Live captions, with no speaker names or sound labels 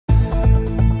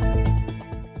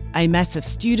A massive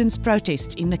students'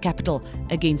 protest in the capital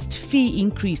against fee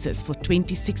increases for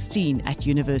 2016 at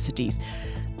universities.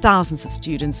 Thousands of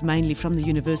students, mainly from the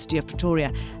University of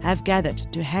Pretoria, have gathered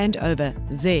to hand over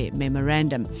their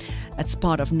memorandum. It's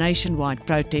part of nationwide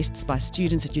protests by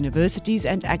students at universities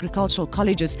and agricultural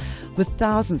colleges, with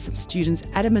thousands of students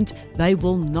adamant they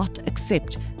will not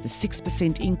accept the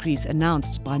 6% increase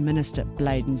announced by Minister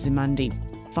Blade Nzimande.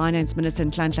 Finance Minister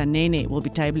Nhlanhla Nene will be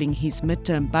tabling his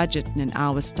midterm budget in an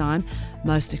hour's time.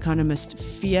 Most economists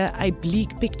fear a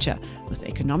bleak picture, with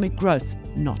economic growth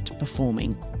not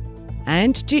performing.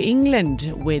 And to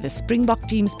England, where the Springbok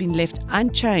team's been left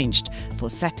unchanged for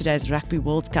Saturday's Rugby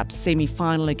World Cup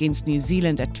semi-final against New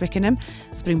Zealand at Twickenham.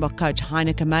 Springbok coach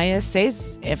Heyneke Meyer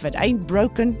says, if it ain't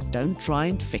broken, don't try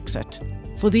and fix it.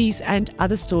 For these and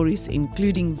other stories,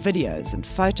 including videos and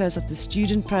photos of the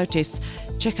student protests,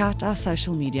 check out our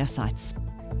social media sites.